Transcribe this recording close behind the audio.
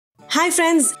Hi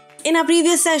friends, in our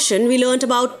previous session we learnt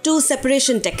about two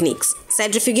separation techniques,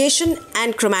 centrifugation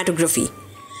and chromatography.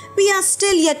 We are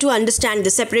still yet to understand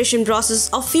the separation process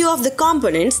of few of the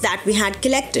components that we had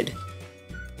collected.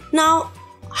 Now,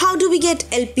 how do we get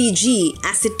LPG,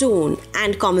 acetone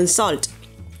and common salt?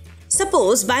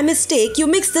 Suppose by mistake you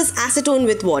mix this acetone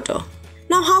with water.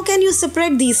 Now how can you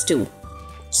separate these two?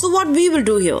 So what we will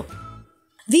do here?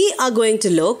 We are going to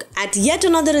look at yet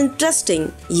another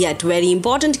interesting yet very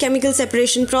important chemical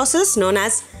separation process known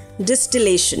as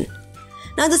distillation.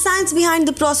 Now the science behind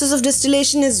the process of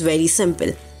distillation is very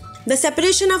simple. The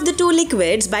separation of the two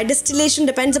liquids by distillation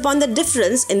depends upon the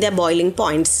difference in their boiling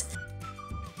points.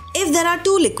 If there are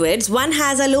two liquids, one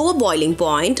has a lower boiling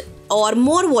point or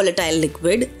more volatile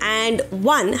liquid and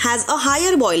one has a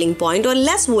higher boiling point or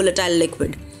less volatile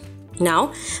liquid.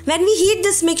 Now, when we heat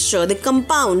this mixture, the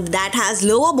compound that has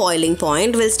lower boiling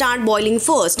point will start boiling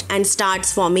first and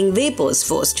starts forming vapors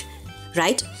first,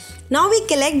 right? Now we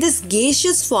collect this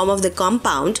gaseous form of the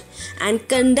compound and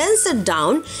condense it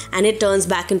down and it turns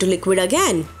back into liquid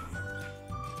again.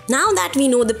 Now that we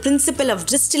know the principle of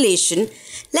distillation,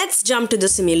 let's jump to the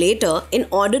simulator in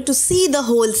order to see the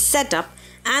whole setup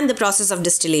and the process of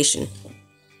distillation.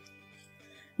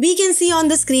 We can see on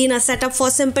the screen a setup for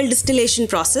simple distillation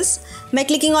process. By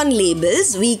clicking on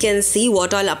labels, we can see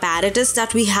what all apparatus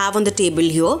that we have on the table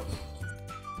here.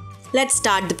 Let's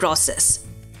start the process.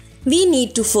 We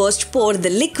need to first pour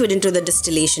the liquid into the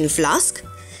distillation flask.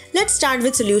 Let's start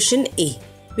with solution A,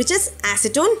 which is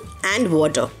acetone and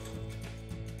water.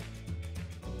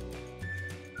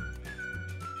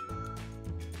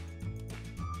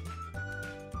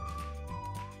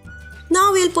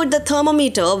 Now we'll put the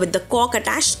thermometer with the cork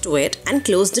attached to it and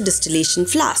close the distillation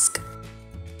flask.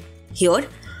 Here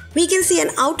we can see an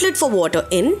outlet for water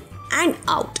in and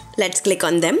out. Let's click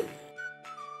on them.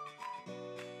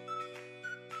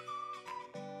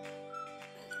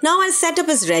 Now our setup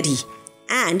is ready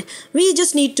and we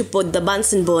just need to put the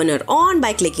Bunsen burner on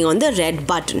by clicking on the red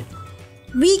button.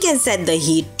 We can set the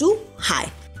heat to high.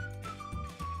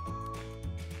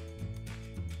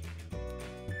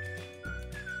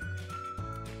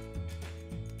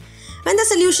 When the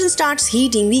solution starts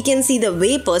heating, we can see the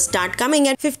vapors start coming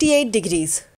at 58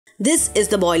 degrees. This is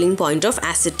the boiling point of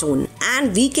acetone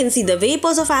and we can see the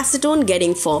vapors of acetone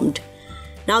getting formed.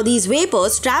 Now these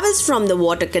vapors travels from the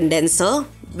water condenser,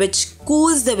 which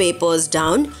cools the vapors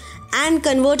down and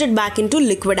converted back into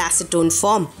liquid acetone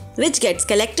form, which gets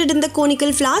collected in the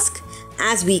conical flask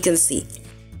as we can see.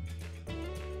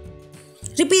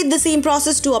 Repeat the same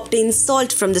process to obtain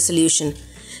salt from the solution.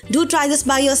 Do try this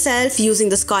by yourself using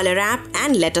the Scholar app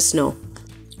and let us know.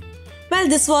 Well,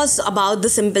 this was about the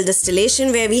simple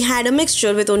distillation where we had a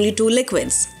mixture with only two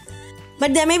liquids.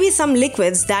 But there may be some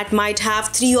liquids that might have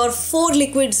 3 or 4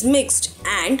 liquids mixed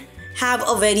and have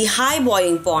a very high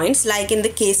boiling points, like in the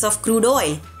case of crude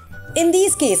oil. In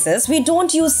these cases, we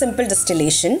don't use simple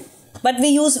distillation, but we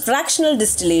use fractional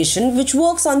distillation, which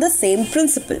works on the same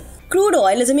principle. Crude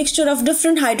oil is a mixture of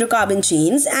different hydrocarbon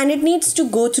chains and it needs to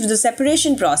go through the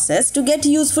separation process to get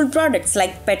useful products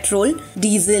like petrol,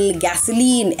 diesel,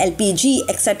 gasoline, LPG,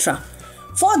 etc.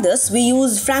 For this, we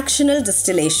use fractional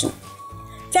distillation.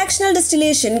 Fractional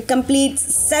distillation completes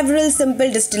several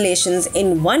simple distillations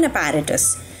in one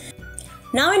apparatus.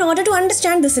 Now, in order to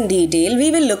understand this in detail,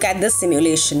 we will look at this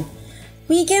simulation.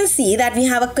 We can see that we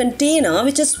have a container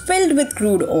which is filled with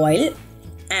crude oil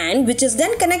and which is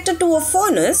then connected to a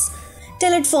furnace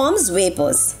till it forms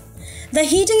vapors. The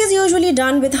heating is usually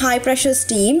done with high pressure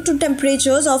steam to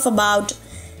temperatures of about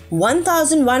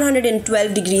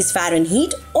 1112 degrees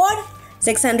Fahrenheit or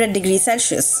 600 degrees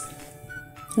Celsius.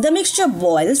 The mixture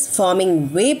boils, forming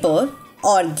vapor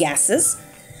or gases.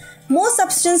 Most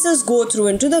substances go through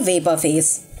into the vapor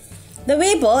phase. The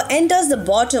vapor enters the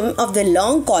bottom of the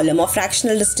long column or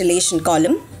fractional distillation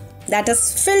column that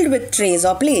is filled with trays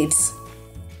or plates.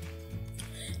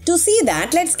 To see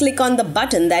that, let's click on the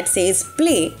button that says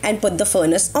play and put the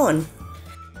furnace on.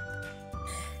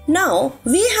 Now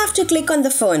we have to click on the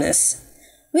furnace.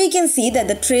 We can see that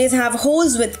the trays have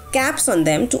holes with caps on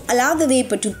them to allow the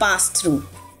vapor to pass through.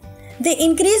 They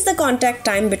increase the contact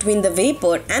time between the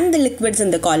vapor and the liquids in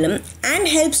the column and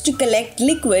helps to collect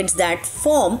liquids that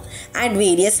form at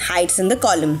various heights in the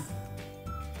column.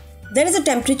 There is a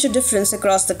temperature difference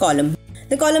across the column.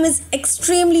 The column is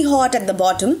extremely hot at the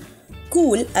bottom,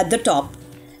 cool at the top.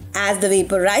 As the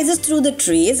vapor rises through the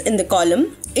trays in the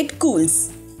column, it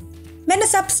cools. When a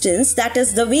substance, that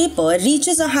is the vapor,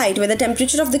 reaches a height where the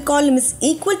temperature of the column is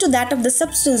equal to that of the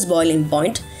substance boiling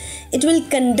point, it will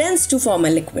condense to form a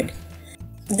liquid.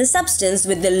 The substance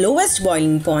with the lowest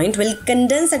boiling point will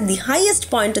condense at the highest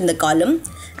point in the column,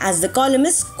 as the column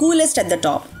is coolest at the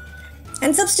top.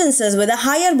 And substances with a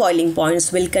higher boiling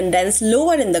points will condense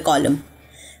lower in the column.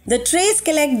 The trays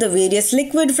collect the various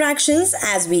liquid fractions,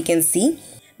 as we can see.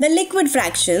 The liquid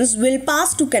fractions will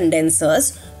pass to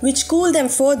condensers, which cool them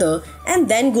further and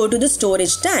then go to the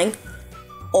storage tank,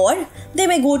 or they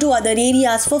may go to other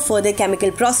areas for further chemical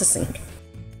processing.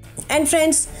 And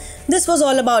friends, this was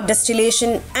all about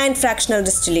distillation and fractional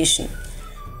distillation.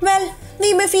 Well,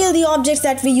 we may feel the objects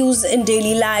that we use in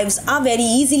daily lives are very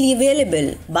easily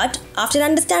available, but after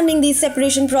understanding the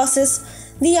separation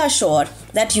process, we are sure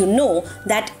that you know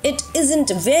that it isn't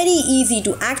very easy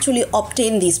to actually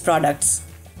obtain these products.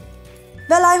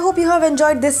 Well, I hope you have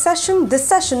enjoyed this session. This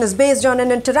session is based on an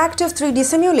interactive 3D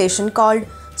simulation called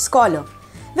Scholar.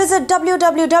 Visit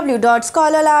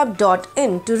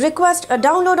www.scholarlab.in to request a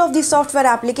download of the software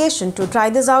application to try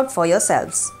this out for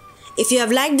yourselves. If you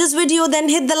have liked this video, then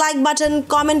hit the like button,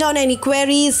 comment on any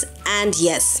queries, and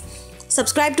yes,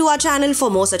 subscribe to our channel for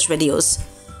more such videos.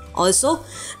 Also,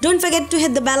 don't forget to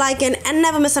hit the bell icon and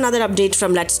never miss another update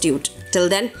from Letstute. Till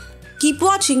then, keep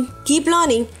watching, keep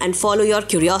learning, and follow your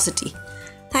curiosity.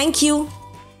 Thank you.